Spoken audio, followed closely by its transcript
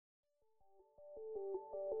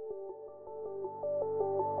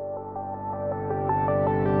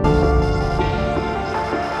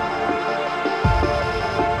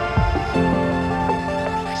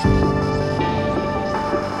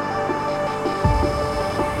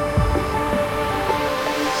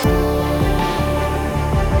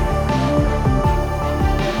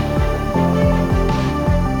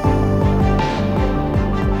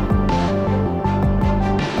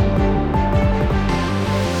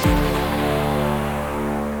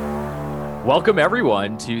Welcome,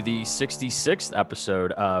 everyone, to the 66th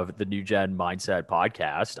episode of the New Gen Mindset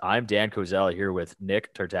Podcast. I'm Dan Kozel here with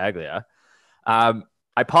Nick Tartaglia. I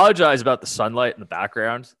apologize about the sunlight in the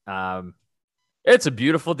background. It's a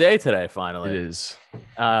beautiful day today, finally. It is.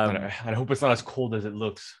 Um, I hope it's not as cold as it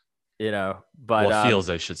looks. but Well, it feels,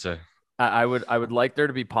 I should say. I would like there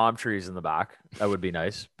to be palm trees in the back. That would be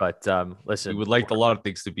nice. But We listen, would like a lot of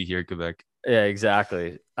things to be here in Quebec. yeah,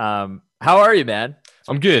 exactly. How are you, man?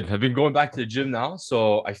 I'm good. I've been going back to the gym now,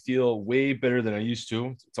 so I feel way better than I used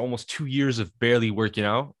to. It's almost 2 years of barely working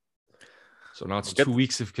out. So now it's Good. 2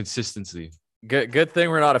 weeks of consistency. Good thing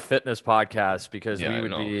we're not a fitness podcast because Yeah,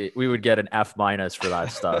 we would get an F- for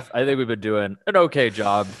that stuff. I think we've been doing an okay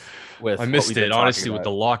job with. I what missed we've been it, talking honestly, with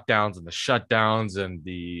about. the lockdowns and the shutdowns and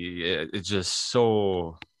it's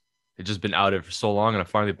just been out of it for so long, and I'm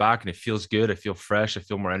finally back and it feels good. I feel fresh. I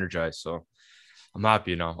feel more energized. So I'm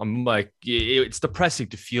happy now. I'm like, it's depressing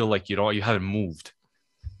to feel like you haven't moved.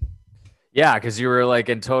 Yeah, because you were like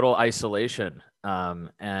in total isolation.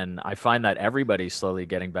 And I find that everybody's slowly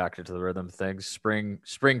getting back into the rhythm of things.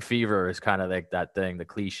 Spring fever is kind of like that thing, the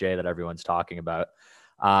cliche that everyone's talking about.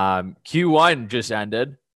 Q1 just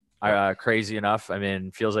ended. Crazy enough. I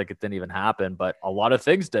mean, feels like it didn't even happen, but a lot of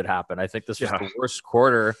things did happen. I think this was the worst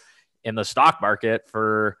quarter in the stock market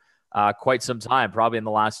for quite some time, probably in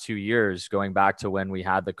the last 2 years, going back to when we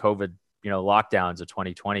had the COVID, lockdowns of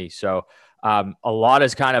 2020. So a lot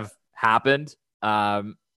has kind of happened.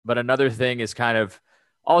 But another thing is kind of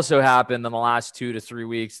also happened in the last 2 to 3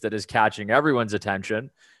 weeks that is catching everyone's attention.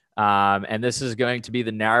 And this is going to be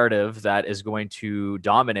the narrative that is going to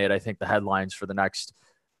dominate, I think, the headlines for the next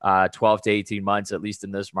 12 to 18 months, at least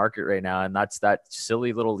in this market right now. And that's that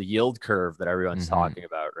silly little yield curve that everyone's talking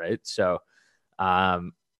about, right? So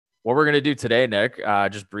what we're going to do today, Nick,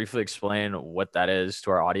 just briefly explain what that is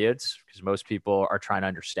to our audience, because most people are trying to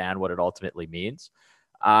understand what it ultimately means.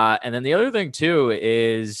 And then the other thing too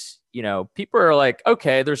is, people are like,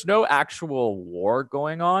 okay, there's no actual war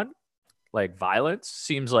going on. Like violence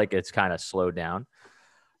seems like it's kind of slowed down.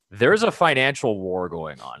 There's a financial war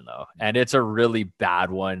going on though. And it's a really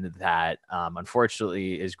bad one that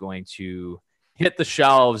unfortunately is going to hit the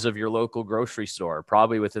shelves of your local grocery store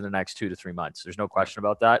probably within the next 2 to 3 months. There's no question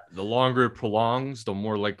about that. The longer it prolongs, the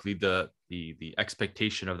more likely the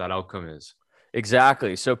expectation of that outcome is.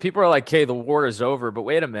 Exactly. So people are like, okay, the war is over, but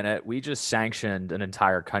wait a minute. We just sanctioned an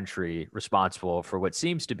entire country responsible for what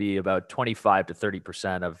seems to be about 25 to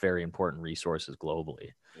 30% of very important resources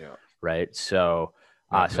globally. Yeah. Right. So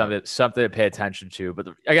something to pay attention to. But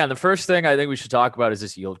again, the first thing I think we should talk about is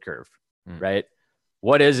this yield curve, right?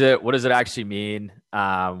 What is it? What does it actually mean?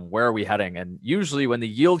 Where are we heading? And usually when the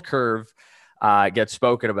yield curve gets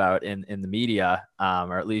spoken about in the media,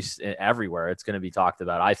 or at least everywhere, it's going to be talked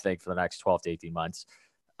about, I think, for the next 12 to 18 months.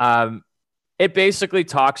 It basically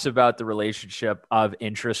talks about the relationship of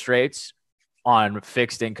interest rates on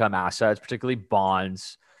fixed income assets, particularly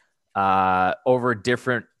bonds, over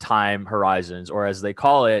different time horizons, or as they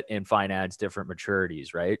call it in finance, different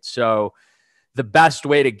maturities, right? So the best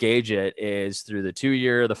way to gauge it is through the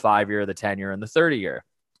 2-year, the 5-year, the 10-year, and the 30-year.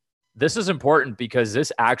 This is important because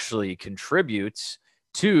this actually contributes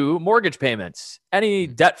to mortgage payments. Any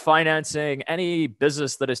debt financing, any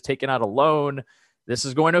business that has taken out a loan, this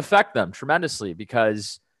is going to affect them tremendously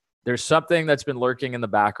because there's something that's been lurking in the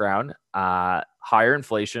background, higher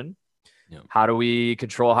inflation. Yeah. How do we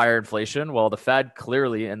control higher inflation? Well, the Fed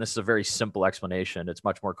clearly, and this is a very simple explanation, it's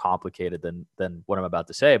much more complicated than what I'm about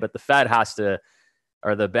to say, but the Fed has to,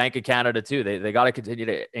 or the Bank of Canada too, they got to continue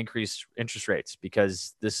to increase interest rates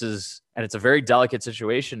because this is, and it's a very delicate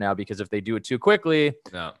situation now because if they do it too quickly,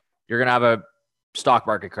 you're going to have a stock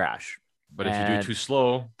market crash. But if you do it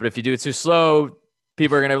too slow,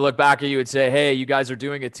 people are going to look back at you and say, hey, you guys are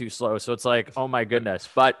doing it too slow. So it's like, oh my goodness.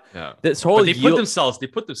 But this whole, they put themselves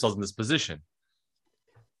in this position.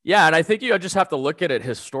 Yeah. And I think you just have to look at it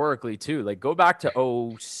historically too. Like go back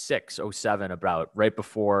to 06, 07, about right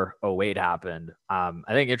before 08 happened. I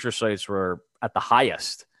think interest rates were at the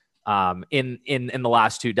highest in the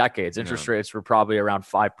last 2 decades. Interest rates were probably around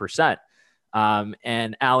 5%.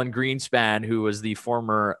 And Alan Greenspan, who was the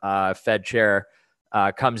former Fed chair,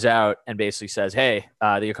 comes out and basically says, hey,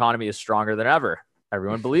 the economy is stronger than ever.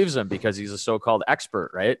 Everyone believes him because he's a so-called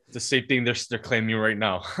expert, right? The same thing they're claiming right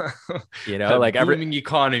now. Like booming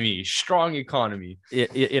economy, strong economy.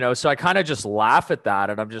 So I kind of just laugh at that,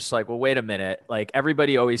 and I'm just like, well, wait a minute. Like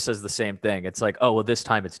everybody always says the same thing. It's like, oh, well, this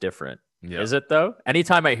time it's different. Yeah. Is it though?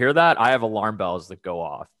 Anytime I hear that, I have alarm bells that go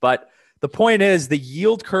off. But the point is, the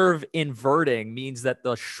yield curve inverting means that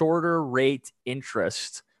the shorter rate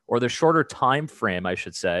interest, or the shorter time frame, I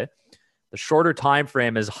should say, The shorter time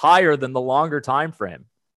frame is higher than the longer time frame.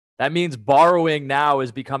 That means borrowing now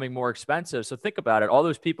is becoming more expensive. So think about it. All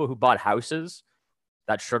those people who bought houses,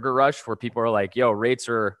 that sugar rush where people are like, yo, rates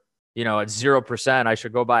are, at 0%. I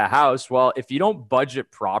should go buy a house. Well, if you don't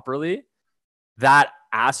budget properly, that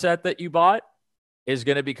asset that you bought is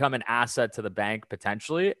going to become an asset to the bank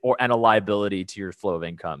potentially, and a liability to your flow of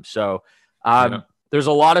income. So there's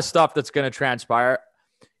a lot of stuff that's going to transpire.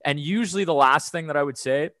 And usually the last thing that I would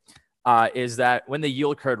say is that when the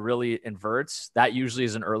yield curve really inverts, that usually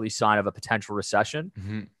is an early sign of a potential recession.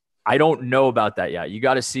 Mm-hmm. I don't know about that yet. You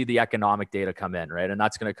got to see the economic data come in, right? And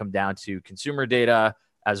that's going to come down to consumer data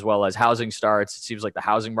as well as housing starts. It seems like the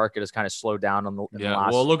housing market has kind of slowed down in the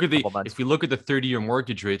last couple months. If we look at the 30-year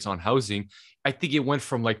mortgage rates on housing, I think it went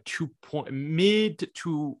from like mid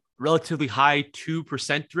to relatively high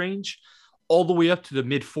 2% range, all the way up to the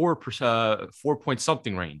mid 4 point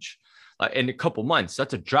something range in a couple months.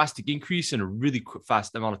 That's a drastic increase in a really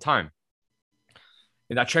fast amount of time.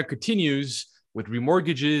 And that trend continues with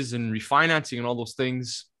remortgages and refinancing and all those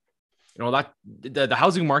things. That the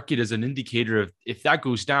housing market is an indicator of, if that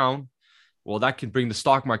goes down, well, that can bring the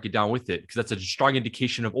stock market down with it, because that's a strong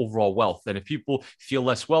indication of overall wealth. And if people feel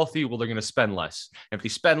less wealthy, well, they're going to spend less. And if they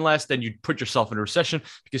spend less, then you put yourself in a recession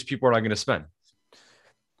because people are not going to spend.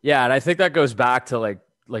 Yeah. And I think that goes back to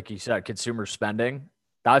like you said, consumer spending.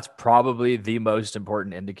 That's probably the most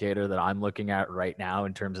important indicator that I'm looking at right now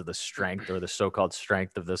in terms of the strength, or the so-called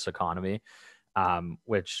strength of this economy.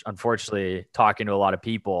 Which unfortunately, talking to a lot of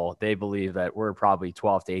people, they believe that we're probably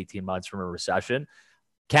 12 to 18 months from a recession.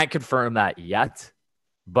 Can't confirm that yet,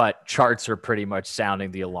 but charts are pretty much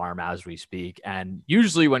sounding the alarm as we speak. And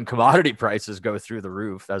usually when commodity prices go through the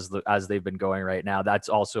roof, as they've been going right now, that's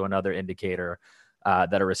also another indicator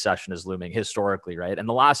that a recession is looming historically, right? And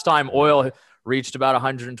the last time oil reached about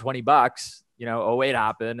 $120, 08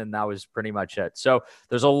 happened, and that was pretty much it. So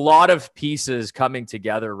there's a lot of pieces coming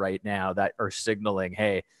together right now that are signaling,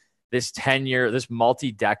 hey, this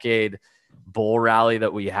multi-decade bull rally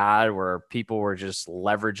that we had, where people were just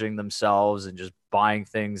leveraging themselves and just buying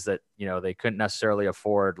things that, they couldn't necessarily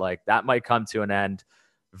afford, like that might come to an end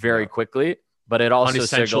very quickly. But it also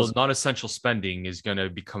signals non-essential spending is going to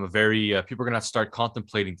become a very, people are going to start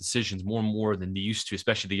contemplating decisions more and more than they used to,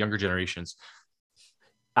 especially the younger generations.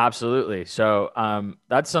 Absolutely. So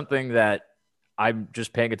that's something that I'm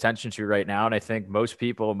just paying attention to right now. And I think most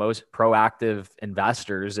people, most proactive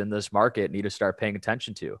investors in this market need to start paying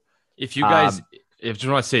attention to. If you guys,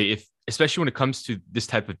 especially when it comes to this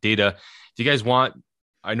type of data, if you guys want,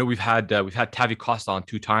 I know we've had Tavi Costa on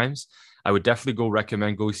 2 times. I would definitely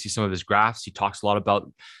recommend go see some of his graphs. He talks a lot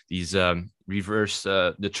about these reverse,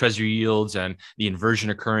 the treasury yields and the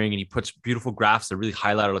inversion occurring. And he puts beautiful graphs that really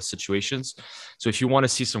highlight all the situations. So if you want to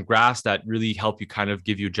see some graphs that really help you kind of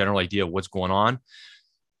give you a general idea of what's going on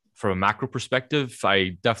from a macro perspective,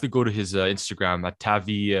 I definitely go to his Instagram at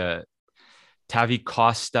Tavi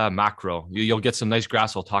Costa Macro. You'll get some nice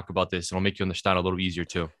graphs. I'll talk about this and I'll make you understand a little easier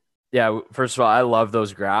too. Yeah, first of all, I love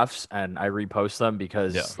those graphs and I repost them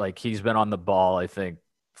because like he's been on the ball, I think,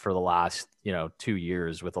 for the last 2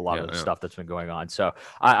 years with a lot of the stuff that's been going on. So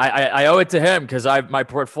I owe it to him because my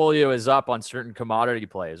portfolio is up on certain commodity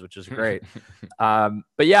plays, which is great. But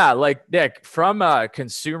yeah, like Nick, from a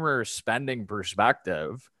consumer spending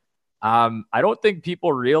perspective, I don't think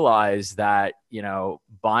people realize that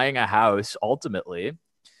buying a house ultimately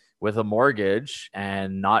with a mortgage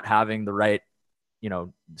and not having the right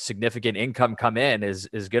significant income come in is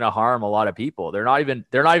going to harm a lot of people. They're not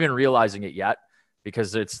even realizing it yet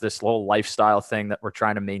because it's this whole lifestyle thing that we're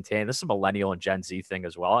trying to maintain. This is a millennial and Gen Z thing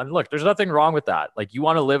as well. And look, there's nothing wrong with that. Like, you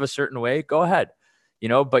want to live a certain way, go ahead,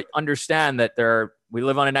 but understand that we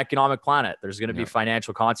live on an economic planet. There's going to be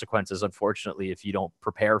financial consequences, unfortunately, if you don't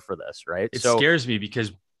prepare for this, right? It scares me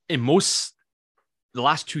because in the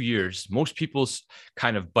last 2 years, most people's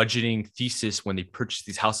kind of budgeting thesis when they purchased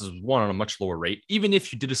these houses was one on a much lower rate. Even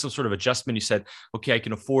if you did some sort of adjustment, you said, okay, I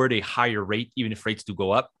can afford a higher rate, even if rates do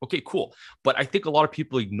go up. Okay, cool. But I think a lot of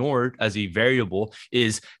people ignored as a variable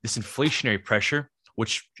is this inflationary pressure,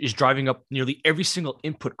 which is driving up nearly every single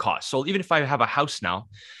input cost. So even if I have a house now,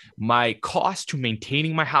 my cost to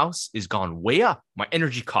maintaining my house is gone way up. My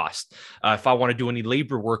energy cost, if I want to do any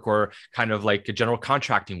labor work or kind of like a general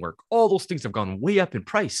contracting work, all those things have gone way up in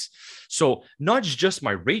price. So not just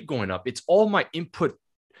my rate going up, it's all my input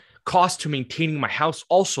cost to maintaining my house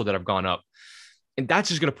also that have gone up. And that's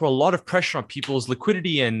just going to put a lot of pressure on people's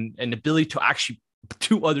liquidity and ability to actually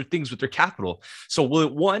do other things with their capital. So will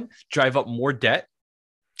it, one, drive up more debt?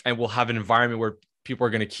 And we'll have an environment where people are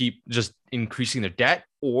going to keep just increasing their debt?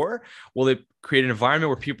 Or will it create an environment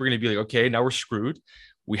where people are going to be like, okay, now we're screwed.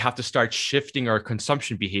 we have to start shifting our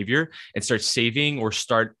consumption behavior and start saving or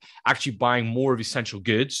start actually buying more of essential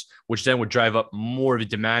goods, which then would drive up more of a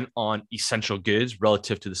demand on essential goods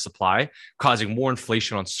relative to the supply, causing more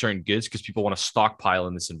inflation on certain goods because people want to stockpile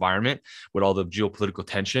in this environment with all the geopolitical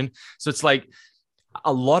tension. So it's like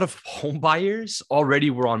a lot of home buyers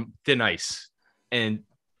already were on thin ice, and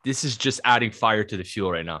this is just adding fire to the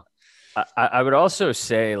fuel right now. I would also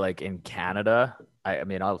say, like in Canada, I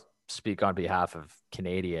mean, I'll speak on behalf of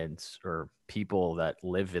Canadians or people that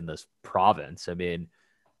live in this province. I mean,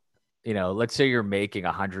 let's say you're making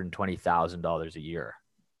 $120,000 a year.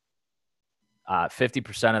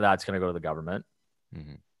 50% of that's going to go to the government.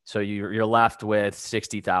 Mm-hmm. So you're left with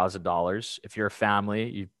 $60,000. If you're a family,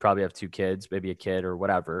 you probably have two kids, maybe a kid or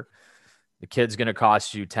whatever. The kid's going to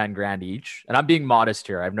cost you 10 grand each. And I'm being modest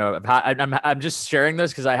here. I'm just sharing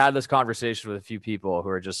this because I had this conversation with a few people who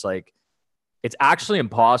are just like, it's actually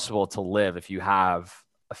impossible to live if you have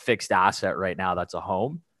a fixed asset right now that's a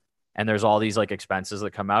home, and there's all these like expenses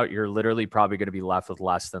that come out. You're literally probably going to be left with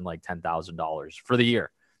less than like $10,000 for the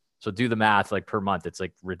year. So do the math, like per month, it's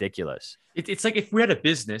like ridiculous. It's like if we had a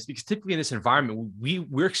business, because typically in this environment,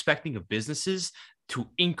 we're expecting of businesses to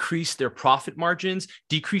increase their profit margins,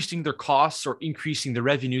 decreasing their costs, or increasing their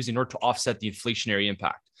revenues in order to offset the inflationary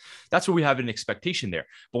impact. That's where we have an expectation there.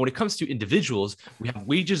 But when it comes to individuals, we have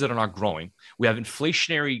wages that are not growing. We have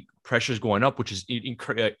inflationary pressures going up, which is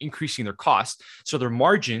increasing their costs. So their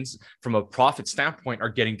margins from a profit standpoint are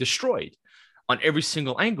getting destroyed on every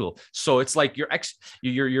single angle. So it's like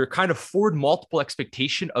you're kind of forward multiple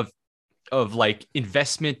expectation of like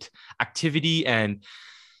investment activity, and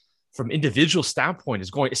from individual standpoint is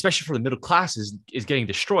going, especially for the middle class, is getting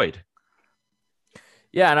destroyed.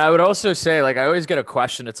 Yeah. And I would also say, like, I always get a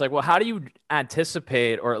question. It's like, well, how do you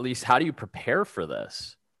anticipate, or at least how do you prepare for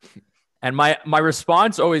this? And my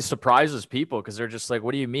response always surprises people because they're just like,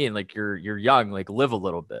 what do you mean? Like, you're young, like live a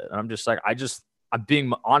little bit. And I'm just like, I'm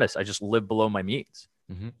being honest. I just live below my means.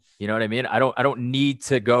 Mm-hmm. You know what I mean? I don't need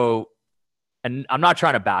to go, and I'm not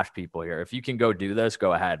trying to bash people here. If you can go do this,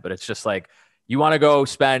 go ahead. But it's just like, you want to go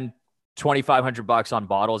spend $2,500 on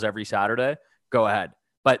bottles every Saturday, go ahead.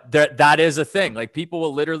 But that is a thing. Like, people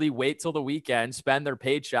will literally wait till the weekend, spend their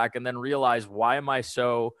paycheck, and then realize, why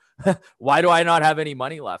do I not have any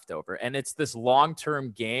money left over? And it's this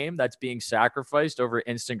long-term game that's being sacrificed over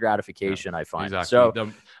instant gratification, I find. Exactly.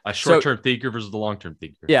 So a short-term thinker versus the long-term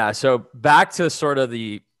thinker. Yeah. So back to sort of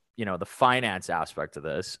the finance aspect of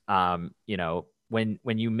this, when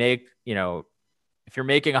you make, if you're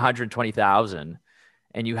making 120,000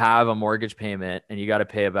 and you have a mortgage payment and you got to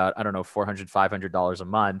pay about, I don't know, $400, $500 a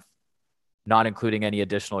month, not including any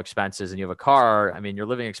additional expenses, and you have a car, I mean, your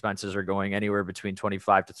living expenses are going anywhere between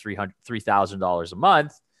 $2,500 to $3,000 a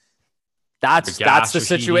month. That's the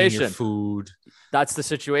situation. Food. That's the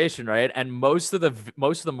situation, right? And most of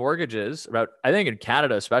the mortgages, I think in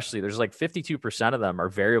Canada especially, there's like 52% of them are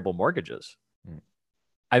variable mortgages.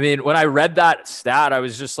 I mean, when I read that stat, I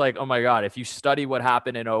was just like, oh my God, if you study what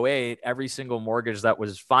happened in 2008, every single mortgage that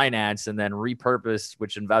was financed and then repurposed,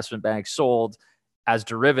 which investment banks sold as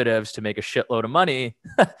derivatives to make a shitload of money,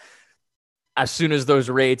 as soon as those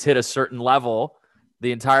rates hit a certain level,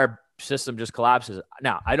 the entire system just collapses.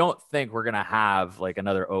 Now, I don't think we're going to have like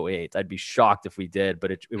another 2008. I'd be shocked if we did, but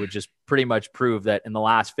it would just pretty much prove that in the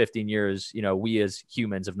last 15 years, we as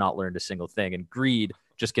humans have not learned a single thing, and greed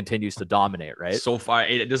just continues to dominate, right? So far,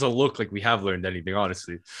 it doesn't look like we have learned anything,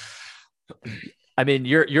 honestly. I mean,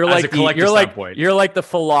 you're like the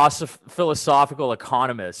philosophical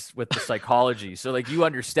economist with the psychology. So like, you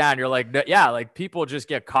understand, you're like, yeah, like people just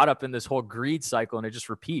get caught up in this whole greed cycle and it just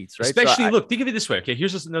repeats, right? Especially, look, think of it this way. Okay,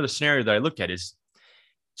 here's another scenario that I look at is,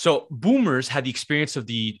 so boomers had the experience of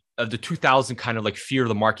the 2000 kind of like fear of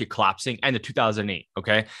the market collapsing, and the 2008.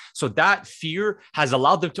 Okay. So that fear has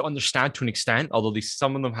allowed them to understand to an extent, although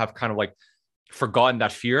some of them have kind of like forgotten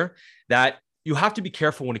that fear, that you have to be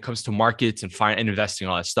careful when it comes to markets and investing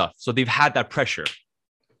and all that stuff. So they've had that pressure.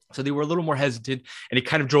 So they were a little more hesitant, and it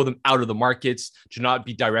kind of drove them out of the markets to not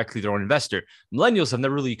be directly their own investor. Millennials have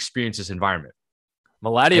never really experienced this environment.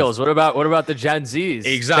 Millennials, what about the Gen Zs?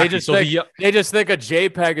 Exactly. They just think a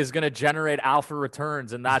JPEG is going to generate alpha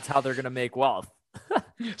returns, and that's how they're going to make wealth.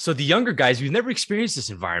 So the younger guys, we've never experienced this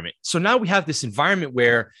environment. So now we have this environment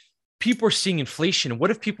where people are seeing inflation. And what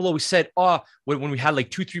if people always said, when we had like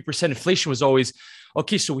 2-3% inflation, was always,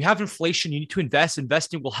 okay, so we have inflation, you need to invest.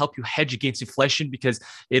 Investing will help you hedge against inflation because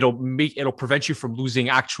it'll prevent you from losing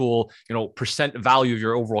actual, percent value of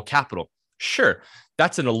your overall capital. Sure,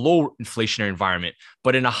 that's in a low inflationary environment,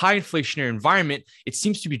 but in a high inflationary environment, it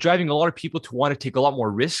seems to be driving a lot of people to want to take a lot more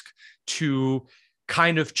risk, to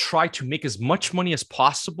kind of try to make as much money as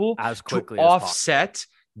possible as quickly to offset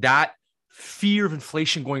that fear of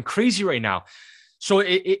inflation going crazy right now. So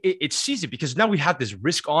it sees it, because now we have this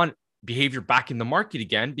risk on behavior back in the market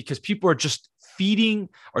again, because people are just feeding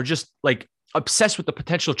or just like obsessed with the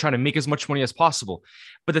potential of trying to make as much money as possible.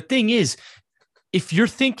 But the thing is, if you're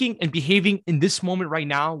thinking and behaving in this moment right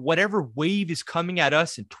now, whatever wave is coming at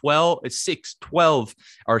us in 12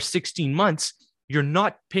 or 16 months, you're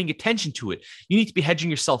not paying attention to it. You need to be hedging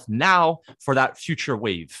yourself now for that future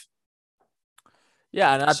wave.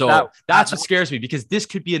 Yeah. And that's what scares me, because this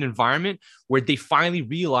could be an environment where they finally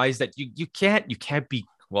realize that you can't be,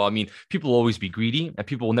 well, I mean, people will always be greedy and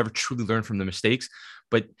people will never truly learn from the mistakes,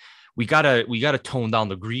 but we gotta tone down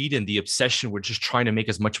the greed and the obsession. We're just trying to make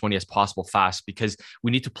as much money as possible fast, because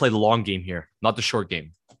we need to play the long game here, not the short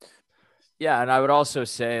game. Yeah. And I would also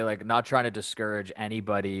say, like, not trying to discourage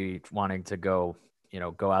anybody wanting to go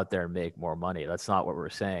out there and make more money. That's not what we're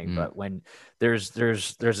saying. But when there's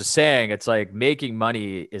a saying, it's like making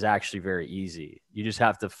money is actually very easy. You just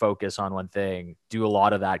have to focus on one thing, do a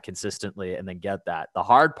lot of that consistently, and then get that. The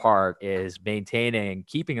hard part is maintaining,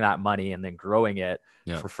 keeping that money and then growing it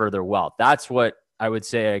for further wealth. That's what I would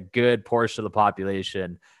say a good portion of the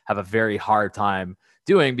population have a very hard time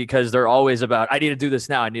doing, because they're always about, I need to do this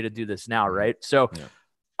now. I need to do this now. Right. So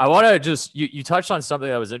I want to just, you touched on something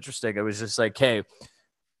that was interesting. It was just like, hey,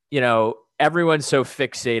 everyone's so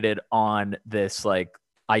fixated on this like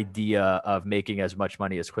idea of making as much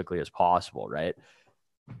money as quickly as possible, right?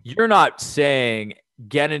 You're not saying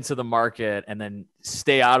get into the market and then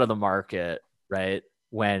stay out of the market, right,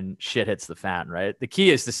 when shit hits the fan, right? The key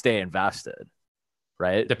is to stay invested,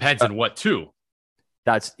 right? Depends on what too.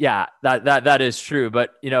 That is true.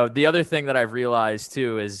 But, the other thing that I've realized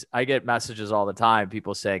too is I get messages all the time,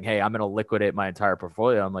 people saying, hey, I'm going to liquidate my entire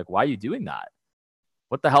portfolio. I'm like, why are you doing that?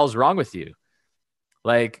 What the hell's wrong with you?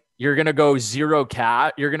 Like, you're going to go zero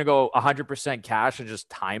cash. You're going to go 100% cash and just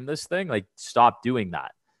time this thing. Like, stop doing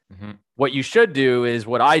that. Mm-hmm. What you should do is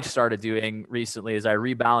what I started doing recently is I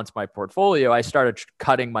rebalanced my portfolio. I started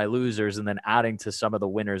cutting my losers and then adding to some of the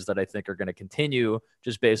winners that I think are going to continue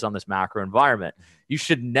just based on this macro environment. You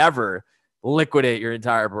should never liquidate your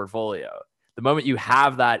entire portfolio. The moment you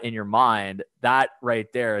have that in your mind, that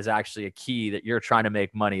right there is actually a key that you're trying to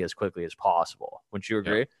make money as quickly as possible. Wouldn't you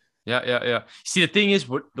agree? Yeah. See, the thing is,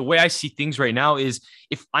 the way I see things right now is,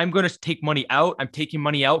 if I'm going to take money out, I'm taking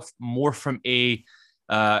money out more from a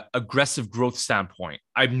aggressive growth standpoint.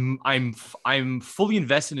 I'm fully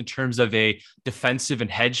invested in terms of a defensive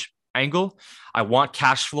and hedge angle. I want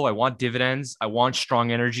cash flow. I want dividends. I want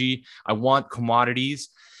strong energy. I want commodities.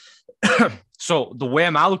 So the way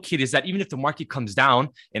I'm allocated is that even if the market comes down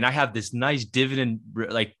and I have this nice dividend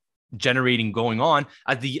like generating going on,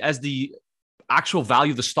 as the actual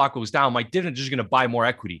value of the stock goes down, my dividend is just going to buy more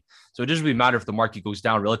equity. So it doesn't really matter if the market goes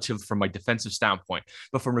down relative from my defensive standpoint.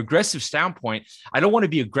 But from an aggressive standpoint, I don't want to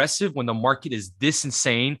be aggressive when the market is this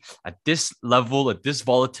insane, at this level, at this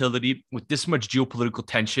volatility, with this much geopolitical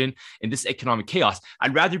tension and this economic chaos.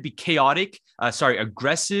 I'd rather be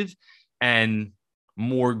aggressive and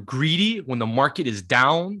more greedy when the market is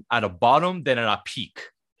down at a bottom than at a peak.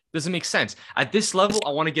 Doesn't make sense. At this level,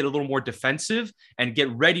 I want to get a little more defensive and get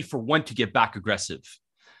ready for when to get back aggressive,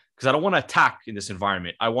 because I don't want to attack in this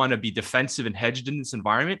environment. I want to be defensive and hedged in this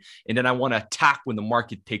environment. And then I want to attack when the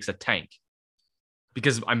market takes a tank,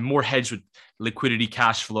 because I'm more hedged with liquidity,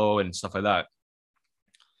 cash flow, and stuff like that.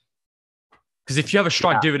 Because if you have a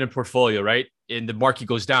strong dividend portfolio, right, and the market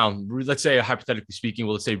goes down, let's say, hypothetically speaking,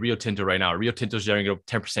 let's say Rio Tinto right now. Rio Tinto is generating a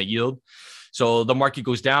 10% yield. So the market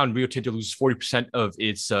goes down, Rio Tinto loses 40% of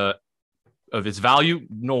its value.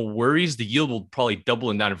 No worries. The yield will probably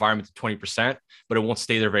double in that environment to 20%, but it won't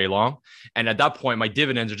stay there very long. And at that point, my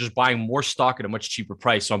dividends are just buying more stock at a much cheaper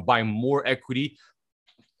price. So I'm buying more equity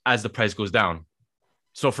as the price goes down.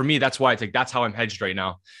 So for me, that's why that's how I'm hedged right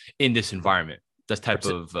now in this environment. This type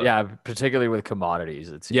of particularly with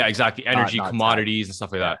commodities. Exactly. Energy, not commodities, and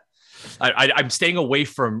stuff like that. I'm staying away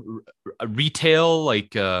from retail,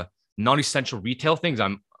 like non-essential retail things.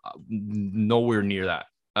 I'm nowhere near that.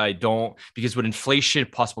 I don't, because with inflation,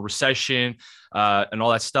 possible recession, and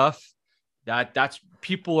all that stuff, that's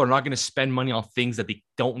people are not going to spend money on things that they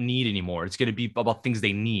don't need anymore. It's going to be about things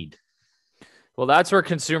they need. Well, that's where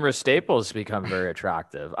consumer staples become very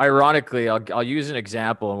attractive. Ironically, I'll use an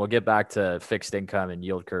example, and we'll get back to fixed income and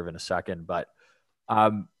yield curve in a second. But,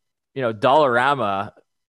 Dollarama,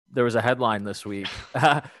 there was a headline this week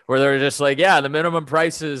where they were just like, the minimum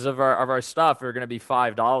prices of our stuff are going to be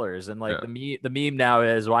 $5. And like the meme now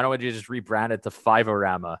is, why don't we just rebrand it to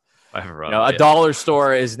Five-O-Rama? A dollar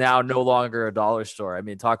store is now no longer a dollar store. I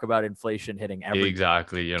mean, talk about inflation hitting everything.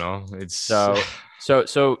 Exactly. It's so,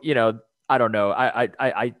 I don't know.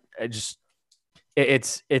 I just,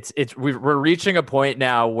 we're reaching a point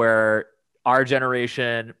now where our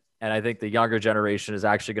generation, and I think the younger generation, is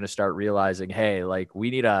actually going to start realizing, hey, like we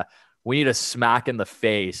need a smack in the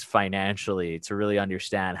face financially to really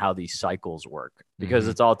understand how these cycles work, because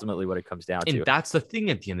it's ultimately what it comes down to. And that's the thing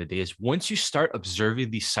at the end of the day, is once you start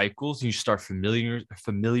observing these cycles and you start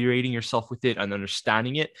familiarizing yourself with it and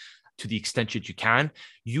understanding it to the extent that you can,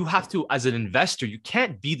 you have to, as an investor, you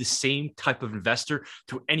can't be the same type of investor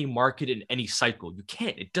through any market in any cycle. You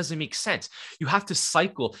can't. It doesn't make sense. You have to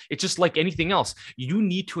cycle. It's just like anything else. You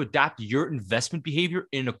need to adapt your investment behavior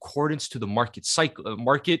in accordance to the market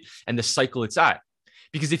and the cycle it's at.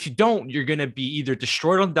 Because if you don't, you're going to be either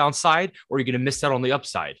destroyed on the downside or you're going to miss out on the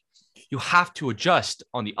upside. You have to adjust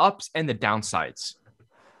on the ups and the downsides.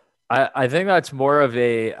 I think that's more of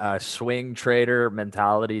a swing trader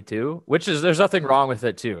mentality too, which is, there's nothing wrong with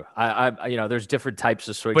it too. There's different types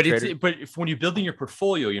of swing traders. But when you're building your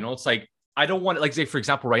portfolio, it's like, I don't want to, like, say, for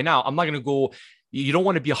example, right now, I'm not going to go, you don't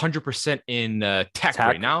want to be 100% in tech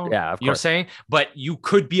right now. Yeah, of course. You know what I'm saying? But you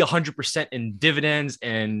could be 100% in dividends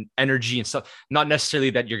and energy and stuff. Not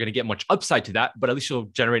necessarily that you're going to get much upside to that, but at least you'll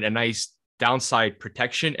generate a nice downside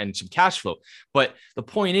protection and some cash flow. But the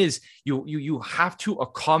point is, you have to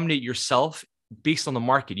accommodate yourself based on the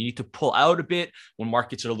market. You need to pull out a bit when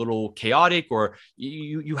markets are a little chaotic, or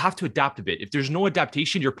you have to adapt a bit. If there's no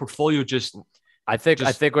adaptation, your portfolio just... I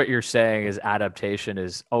think what you're saying is adaptation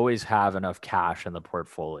is always have enough cash in the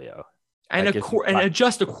portfolio. And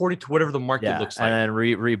adjust according to whatever the market looks like. And then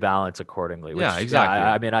rebalance accordingly. Yeah, exactly.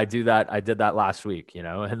 I mean, I did that last week,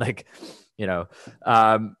 and like,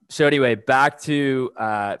 so anyway, back to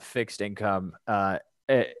fixed income.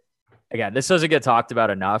 Again, this doesn't get talked about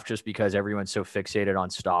enough just because everyone's so fixated on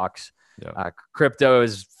stocks. Yeah. Crypto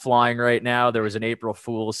is flying right now. There was an April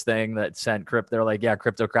Fool's thing that sent crypto. They're like, yeah,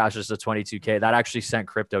 crypto crashes to 22K. That actually sent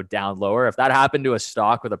crypto down lower. If that happened to a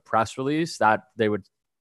stock with a press release, that they would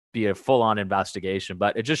be a full-on investigation.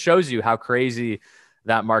 But it just shows you how crazy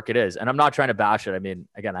that market is. And I'm not trying to bash it. I mean,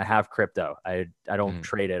 again, I have crypto. I don't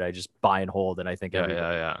trade it. I just buy and hold. And I think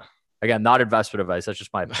again, not investment advice. That's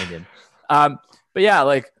just my opinion. But yeah,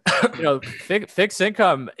 like, fixed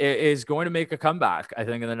income is going to make a comeback, I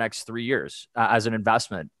think, in the next 3 years as an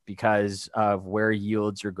investment because of where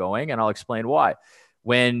yields are going. And I'll explain why.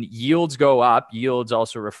 When yields go up, yields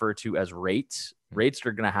also referred to as rates. Rates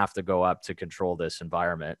are going to have to go up to control this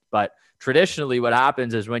environment. But traditionally, what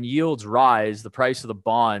happens is when yields rise, the price of the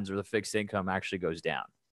bonds or the fixed income actually goes down.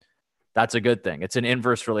 That's a good thing. It's an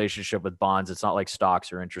inverse relationship with bonds. It's not like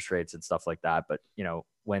stocks or interest rates and stuff like that. But,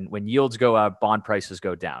 when yields go up, bond prices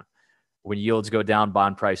go down. When yields go down,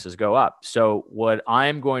 bond prices go up. So what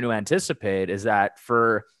I'm going to anticipate is that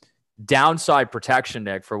for downside protection,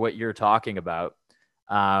 Nick, for what you're talking about,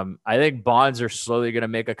 I think bonds are slowly going to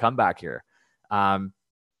make a comeback here,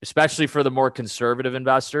 especially for the more conservative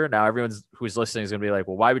investor. Now, everyone who's listening is going to be like,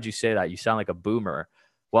 well, why would you say that? You sound like a boomer.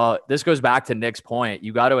 Well, this goes back to Nick's point.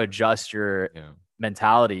 You got to adjust your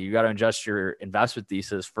mentality. You got to adjust your investment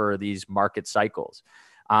thesis for these market cycles.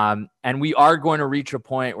 And we are going to reach a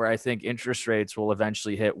point where I think interest rates will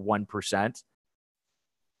eventually hit 1%.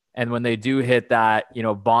 And when they do hit that,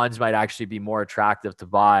 bonds might actually be more attractive to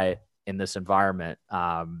buy in this environment.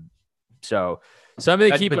 So something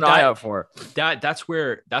to keep an eye out for. That's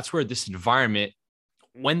where this environment,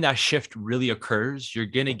 when that shift really occurs, you're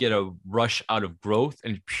going to get a rush out of growth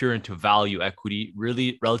and pure into value equity,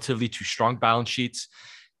 really relatively to strong balance sheets,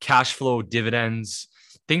 cash flow, dividends,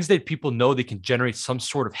 things that people know they can generate some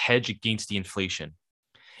sort of hedge against the inflation.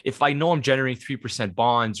 If I know I'm generating 3%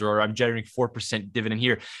 bonds or I'm generating 4% dividend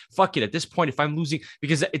here, fuck it. At this point, if I'm losing,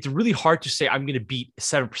 because it's really hard to say I'm going to beat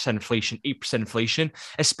 7% inflation, 8% inflation,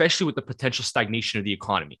 especially with the potential stagnation of the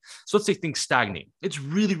economy. So let's say things stagnate. It's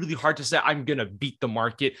really, really hard to say I'm going to beat the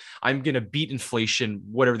market. I'm going to beat inflation,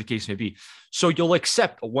 whatever the case may be. So you'll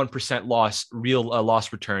accept a 1% loss, real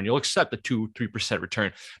loss return. You'll accept a 2-3%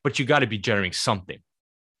 return, but you got to be generating something.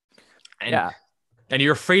 And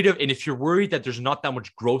you're afraid of, and if you're worried that there's not that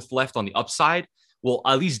much growth left on the upside, well,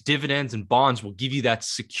 at least dividends and bonds will give you that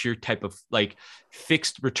secure type of like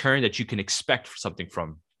fixed return that you can expect for something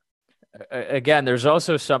from. Again, there's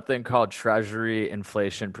also something called Treasury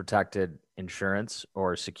inflation protected insurance,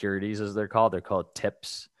 or securities as they're called. They're called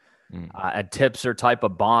TIPS. And TIPS are type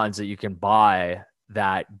of bonds that you can buy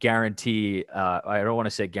that guarantee, I don't want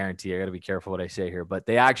to say guarantee, I got to be careful what I say here, but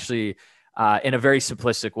they actually, in a very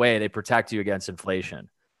simplistic way, they protect you against inflation.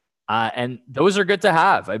 And those are good to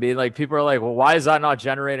have. I mean, like people are like, well, why is that not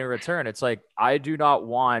generating a return? It's like, I do not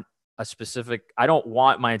want I don't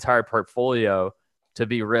want my entire portfolio to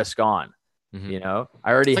be risk on. Mhm. You know, I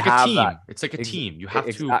It's already like a have that. team. It's like a team. You have to,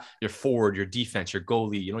 Exactly. your forward, your defense, your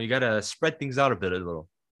goalie, you got to spread things out a little.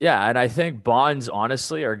 Yeah, and I think bonds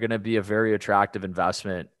honestly are going to be a very attractive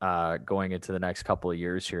investment going into the next couple of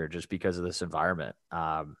years here, just because of this environment.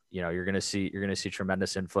 You're going to see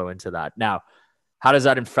tremendous inflow into that. Now, how does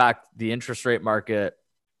that affect the interest rate market?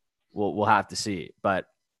 We'll have to see. But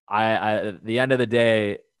at the end of the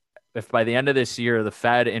day, if by the end of this year the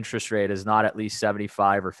Fed interest rate is not at least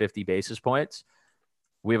 75 or 50 basis points,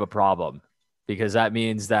 we have a problem, because that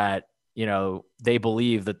means that they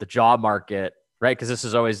believe that the job market, right? Because this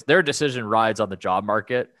is always their decision rides on the job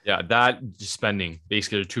market. Yeah, that spending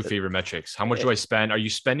basically are two favorite metrics. How much do I spend? Are you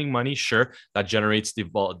spending money? Sure, that generates the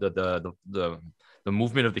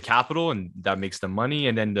movement of the capital, and that makes the money,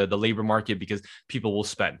 and then the labor market, because people will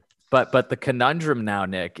spend. But the conundrum now,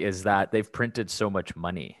 Nick, is that they've printed so much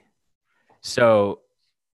money. So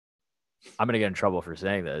I'm going to get in trouble for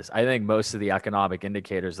saying this. I think most of the economic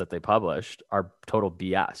indicators that they published are total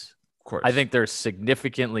BS. Of course. I think they're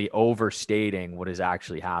significantly overstating what is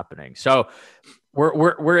actually happening. So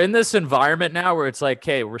we're in this environment now where it's like,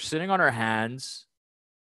 okay, we're sitting on our hands.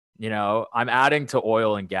 I'm adding to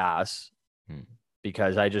oil and gas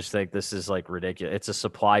because I just think this is like ridiculous. It's a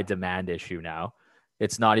supply demand issue now.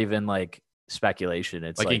 It's not even like speculation.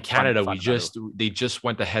 It's like in Canada, they just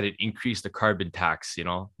went ahead and increased the carbon tax.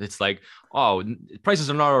 It's like, oh, prices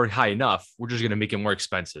are not already high enough. We're just going to make it more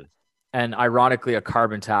expensive. And ironically, a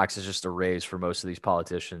carbon tax is just a raise for most of these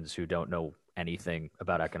politicians who don't know anything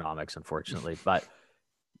about economics, unfortunately. But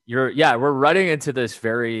we're running into this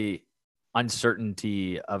very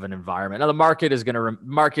uncertainty of an environment. Now, the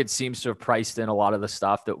market seems to have priced in a lot of the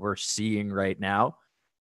stuff that we're seeing right now.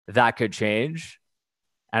 That could change.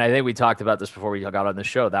 And I think we talked about this before we got on the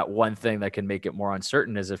show. That one thing that can make it more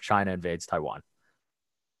uncertain is if China invades Taiwan.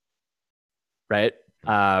 Right?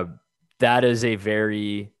 That is a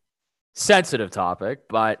very sensitive topic,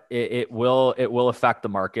 but it will affect the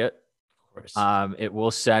market. Of course. It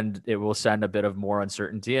will send a bit of more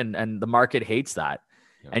uncertainty, and the market hates that.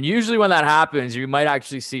 Yeah. And usually when that happens, you might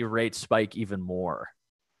actually see rates spike even more.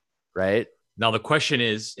 Right? Now the question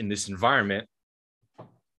is, in this environment,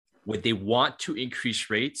 would they want to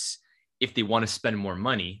increase rates if they want to spend more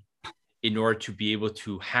money in order to be able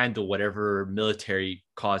to handle whatever military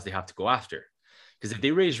cause they have to go after? Because if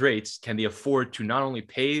they raise rates, can they afford to not only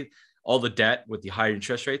pay all the debt with the higher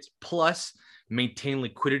interest rates, plus maintain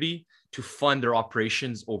liquidity to fund their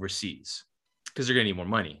operations overseas? Because they're going to need more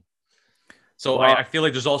money. So I feel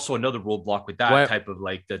like there's also another roadblock with that type of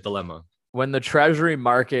like the dilemma. When the treasury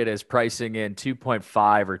market is pricing in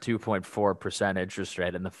 2.5 or 2.4% interest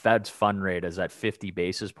rate and the Fed's fund rate is at 50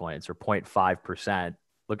 basis points or 0.5%,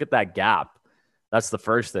 look at that gap. That's the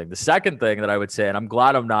first thing. The second thing that I would say, and I'm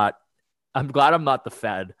glad I'm not the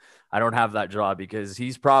Fed. I don't have that job, because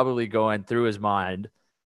he's probably going through his mind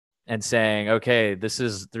and saying, okay,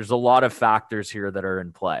 there's a lot of factors here that are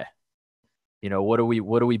in play. What are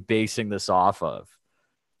we basing this off of?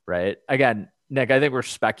 Right? Again, Nick, I think we're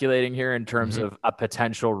speculating here in terms of a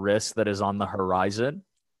potential risk that is on the horizon.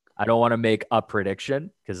 I don't want to make a prediction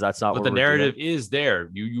because that's not what the narrative is there.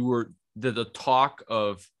 You were the talk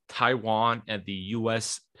of Taiwan and the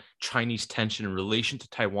U.S. Chinese tension in relation to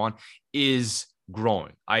Taiwan is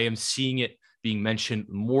growing. I am seeing it being mentioned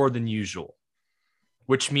more than usual,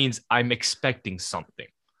 which means I'm expecting something.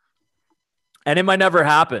 And it might never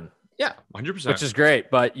happen. Yeah, 100%. Which is great,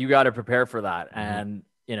 but you got to prepare for that. And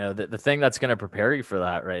the thing that's going to prepare you for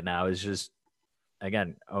that right now is just,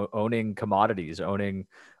 again, owning commodities, owning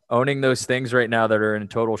those things right now that are in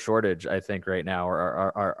total shortage. I think right now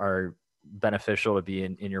are beneficial to be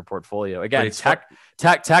in your portfolio. Again,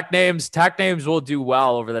 tech names will do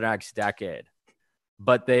well over the next decade,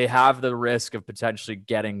 but they have the risk of potentially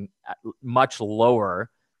getting much lower,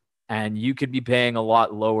 and you could be paying a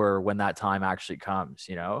lot lower when that time actually comes.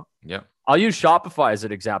 Yeah. I'll use Shopify as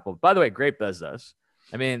an example. By the way, great business.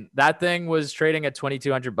 I mean, that thing was trading at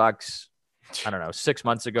 $2,200. I don't know, 6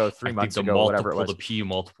 months ago, 3 months ago, whatever it was. The PE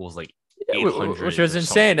multiple was like 800, which was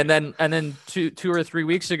insane. And then two or 3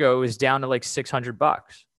 weeks ago, it was down to like $600.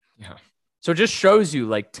 Yeah. So it just shows you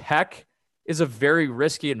like tech is a very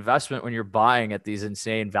risky investment when you're buying at these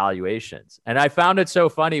insane valuations. And I found it so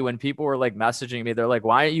funny when people were like messaging me. They're like,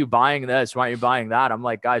 "Why aren't you buying this? Why aren't you buying that?" I'm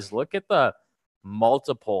like, guys, look at the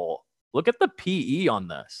multiple. Look at the PE on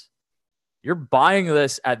this. You're buying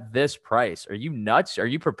this at this price. Are you nuts? Are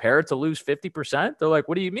you prepared to lose 50%? They're like,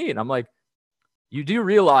 what do you mean? I'm like, you do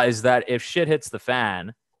realize that if shit hits the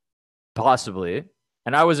fan Possibly.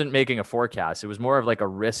 And I wasn't making a forecast. It was more of like a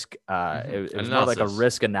risk. It was more like a Analysis.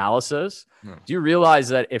 risk analysis. Yeah. Do you realize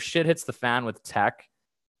that if shit hits the fan with tech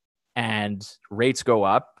and rates go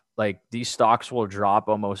up, like these stocks will drop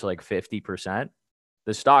almost like 50%?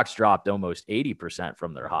 The stocks dropped almost 80%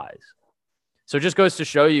 from their highs. So it just goes to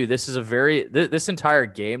show you this is a very, this entire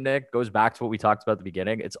game, Nick, goes back to what we talked about at the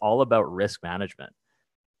beginning. It's all about risk management.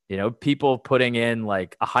 You know, people putting in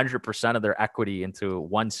like 100% of their equity into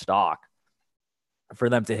one stock for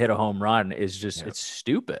them to hit a home run is just, it's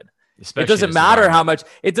stupid. Especially it doesn't matter how much,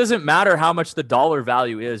 it doesn't matter how much the dollar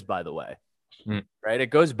value is, by the way, right? It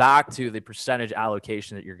goes back to the percentage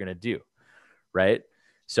allocation that you're going to do. Right.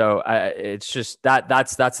 So it's just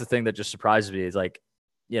that's the thing that just surprises me is like,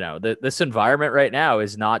 you know, this environment right now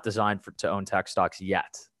is not designed to own tech stocks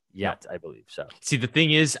yet, I believe. So see, the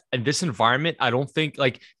thing is, in this environment, I don't think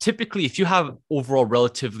like typically if you have overall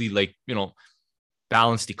relatively like, you know,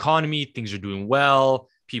 balanced economy, things are doing well,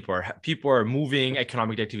 people are moving,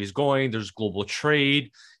 economic activity is going, there's global trade,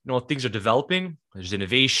 you know, things are developing, there's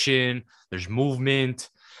innovation, there's movement,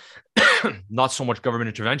 not so much government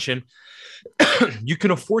intervention. You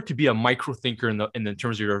can afford to be a micro thinker in the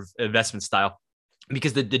terms of your investment style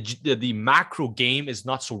because the macro game is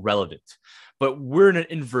not so relevant. But we're in an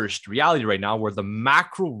inverse reality right now where the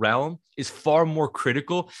macro realm is far more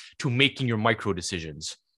critical to making your micro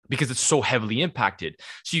decisions because it's so heavily impacted.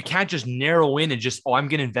 So you can't just narrow in and just, I'm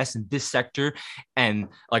going to invest in this sector and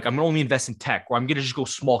like I'm going to only invest in tech, or I'm going to just go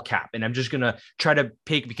small cap and I'm just going to try to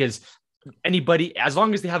pick because anybody, as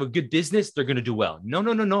long as they have a good business, they're going to do well.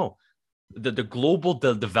 No. The global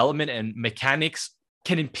development and mechanics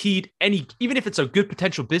can impede any, even if it's a good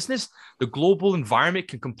potential business, the global environment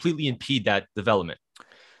can completely impede that development.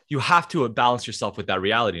 You have to balance yourself with that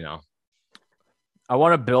reality now. I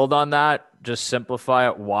want to build on that, just simplify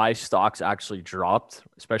it, why stocks actually dropped,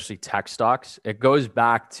 especially tech stocks. It goes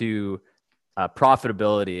back to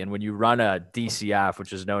profitability. And when you run a DCF,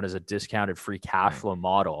 which is known as a discounted free cash flow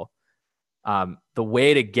model, the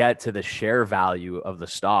way to get to the share value of the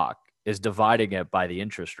stock is dividing it by the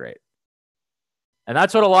interest rate. And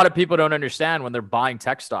that's what a lot of people don't understand when they're buying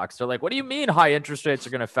tech stocks. They're like, what do you mean high interest rates are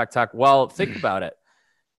going to affect tech? Well, think about it.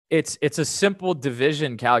 It's a simple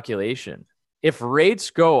division calculation. If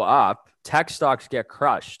rates go up, tech stocks get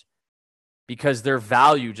crushed because their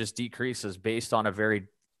value just decreases based on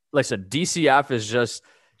DCF is just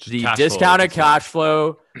the discounted cash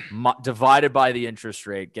flow divided by the interest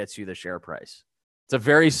rate gets you the share price. It's a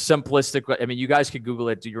very simplistic, I mean, you guys could Google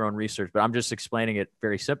it, do your own research, but I'm just explaining it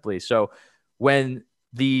very simply. So when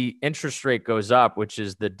the interest rate goes up, which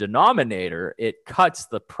is the denominator, it cuts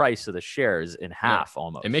the price of the shares in half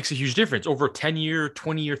almost. It makes a huge difference over a 10-year,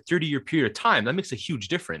 20-year, 30-year period of time. That makes a huge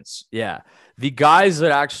difference. Yeah. The guys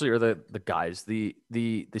that actually, or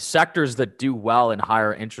the sectors that do well in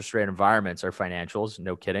higher interest rate environments are financials,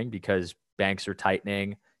 no kidding, because banks are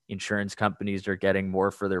tightening, insurance companies are getting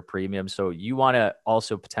more for their premiums. So you want to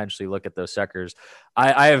also potentially look at those sectors.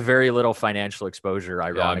 I have very little financial exposure,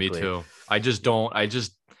 ironically. Yeah, me too. I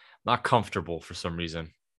just not comfortable for some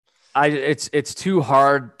reason. It's too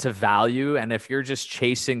hard to value. And if you're just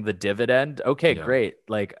chasing the dividend, okay, great.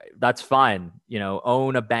 Like that's fine. You know,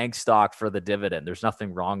 own a bank stock for the dividend. There's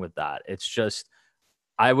nothing wrong with that. It's just,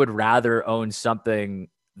 I would rather own something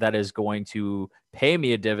that is going to pay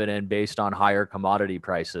me a dividend based on higher commodity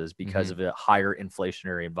prices because of a higher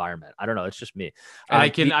inflationary environment. I don't know. It's just me. And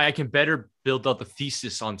I can better build out the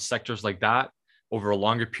thesis on sectors like that over a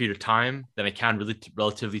longer period of time than I can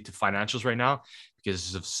relatively to financials right now,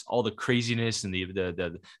 because of all the craziness and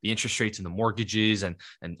the interest rates and the mortgages and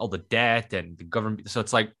all the debt and the government. So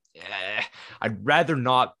it's like, I'd rather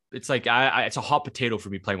not. It's like it's a hot potato for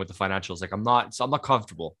me playing with the financials. Like I'm not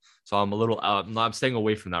comfortable. So I'm staying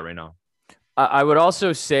away from that right now. I would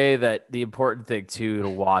also say that the important thing too to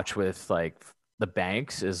watch with like the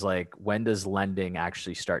banks is like, when does lending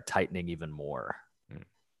actually start tightening even more?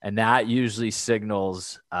 And that usually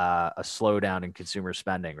signals a slowdown in consumer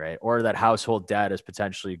spending, right? Or that household debt has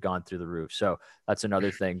potentially gone through the roof. So that's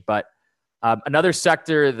another thing. But another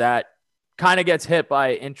sector that kind of gets hit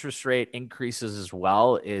by interest rate increases as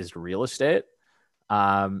well is real estate.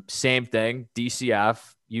 Same thing, DCF,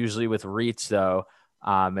 usually with REITs though.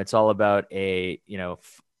 It's all about I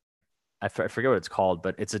forget what it's called,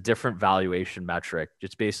 but it's a different valuation metric.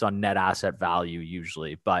 It's based on net asset value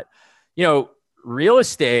usually. But, you know, real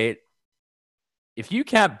estate, if you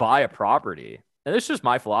can't buy a property, and this is just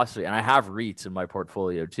my philosophy, and I have REITs in my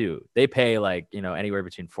portfolio too. They pay like, you know, anywhere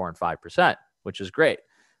between 4 and 5%, which is great.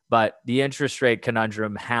 But the interest rate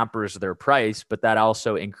conundrum hampers their price, but that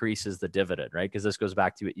also increases the dividend, right? Because this goes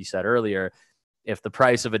back to what you said earlier. if the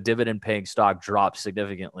price of a dividend paying stock drops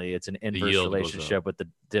significantly, it's an inverse relationship with the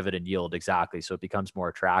dividend yield. Exactly. So it becomes more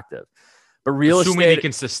attractive. But assuming they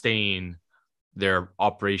can sustain their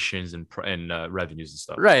operations and revenues and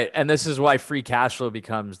stuff. Right. And this is why free cash flow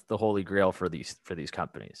becomes the holy grail for these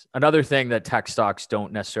companies. Another thing that tech stocks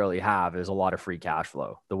don't necessarily have is a lot of free cash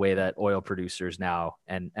flow, the way that oil producers now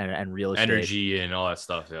and real estate, energy and all that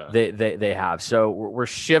stuff. Yeah. They have. So we're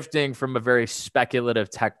shifting from a very speculative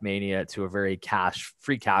tech mania to a very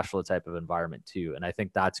free cash flow type of environment too. And I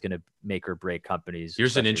think that's going to make or break companies.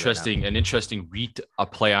 Here's an interesting REIT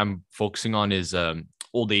play I'm focusing on is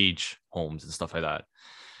old age homes and stuff like that,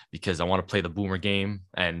 because I want to play the boomer game,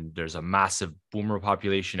 and there's a massive boomer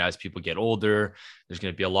population. As people get older, there's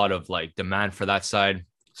going to be a lot of like demand for that side.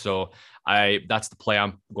 So that's the play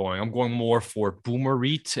I'm going more for boomer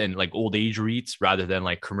REIT and like old age REITs rather than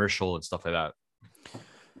like commercial and stuff like that.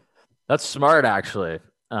 That's smart, actually.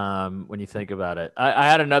 When you think about it, I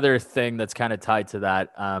had another thing that's kind of tied to that.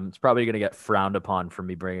 It's probably going to get frowned upon for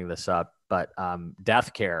me bringing this up, but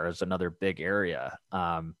death care is another big area.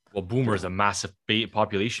 Well, boomer is a massive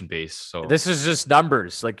population base. So this is just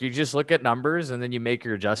numbers. Like, you just look at numbers and then you make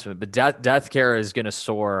your adjustment. But death care is going to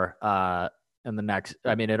soar in the next.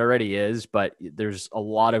 I mean, it already is, but there's a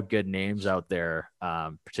lot of good names out there,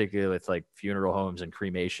 particularly with like funeral homes and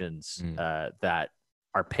cremations that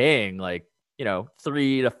are paying like,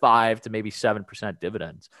 3 to 5 to maybe 7%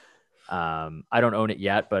 dividends. I don't own it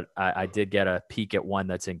yet, but I did get a peek at one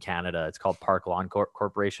that's in Canada. It's called Park Lawn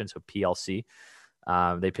Corporation, so PLC.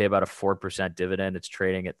 They pay about a 4% dividend. It's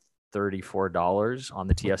trading at $34 on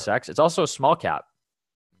the TSX. It's also a small cap.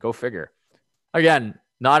 Go figure. Again,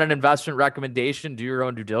 not an investment recommendation. Do your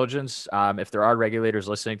own due diligence. If there are regulators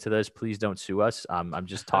listening to this, please don't sue us. I'm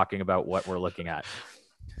just talking about what we're looking at.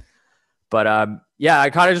 But I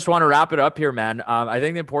kind of just want to wrap it up here, man. I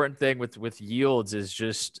think the important thing with yields is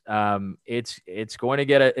just it's going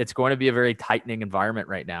to be a very tightening environment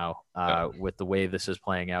right now with the way this is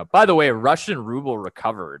playing out. By the way, Russian ruble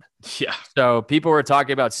recovered. Yeah. So people were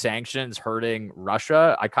talking about sanctions hurting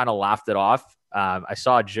Russia. I kind of laughed it off. I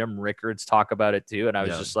saw Jim Rickards talk about it too, and I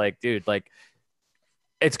was just like, dude, like,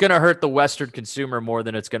 it's going to hurt the Western consumer more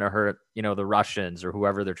than it's going to hurt, the Russians or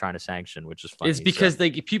whoever they're trying to sanction, which is funny. It's because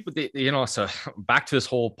people, so back to this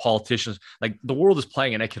whole politicians, like the world is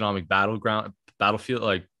playing an economic battle right now.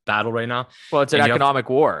 Well, it's an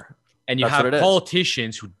economic war. And you have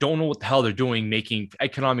politicians who don't know what the hell they're doing, making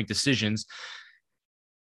economic decisions.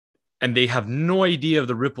 And they have no idea of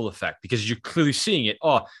the ripple effect, because you're clearly seeing it.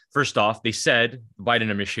 Oh, first off, they said, the Biden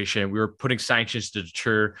administration, we were putting sanctions to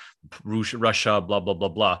deter Russia, blah, blah, blah,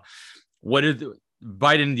 blah. What did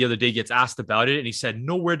Biden the other day gets asked about it? And he said,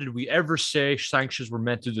 nowhere did we ever say sanctions were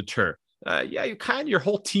meant to deter. Your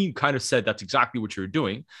whole team kind of said that's exactly what you're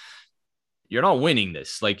doing. You're not winning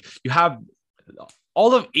this. Like, you have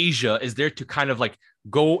all of Asia is there to kind of like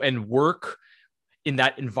go and work in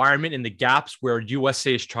that environment, in the gaps where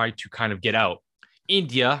USA is trying to kind of get out.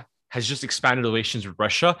 India has just expanded relations with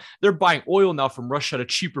Russia. They're buying oil now from Russia at a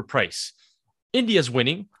cheaper price. India's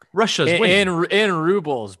winning. Russia's winning. In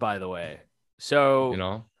rubles, by the way.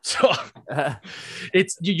 So,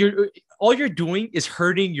 it's all you're doing is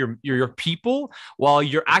hurting your people while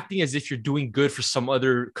you're acting as if you're doing good for some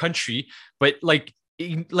other country. But like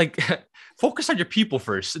focus on your people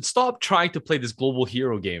first and stop trying to play this global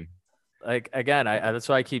hero game. Like, again, that's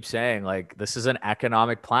why I keep saying, like, this is an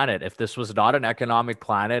economic planet. If this was not an economic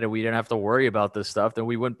planet and we didn't have to worry about this stuff, then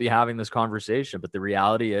we wouldn't be having this conversation. But the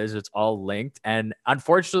reality is it's all linked. And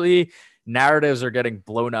unfortunately, narratives are getting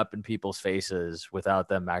blown up in people's faces without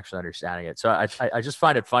them actually understanding it. So I just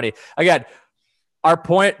find it funny. Again, our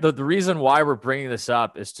point, the reason why we're bringing this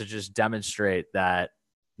up is to just demonstrate that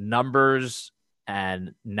numbers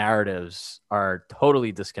and narratives are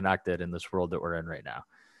totally disconnected in this world that we're in right now.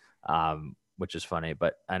 Which is funny,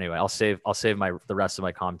 but anyway, I'll save the rest of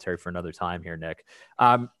my commentary for another time here, Nick.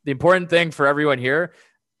 The important thing for everyone here,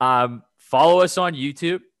 follow us on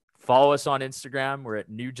YouTube, follow us on Instagram. We're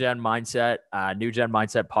at New Gen Mindset,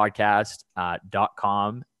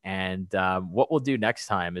 newgenmindsetpodcast.com. And what we'll do next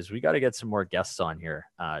time is we got to get some more guests on here,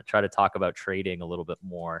 try to talk about trading a little bit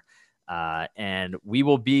more. And we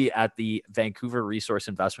will be at the Vancouver Resource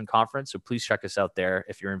Investment Conference. So please check us out there.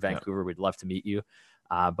 If you're in Vancouver, we'd love to meet you.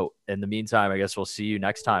 But in the meantime, I guess we'll see you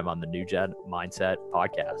next time on the New Gen Mindset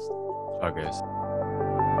podcast. Bye, guys.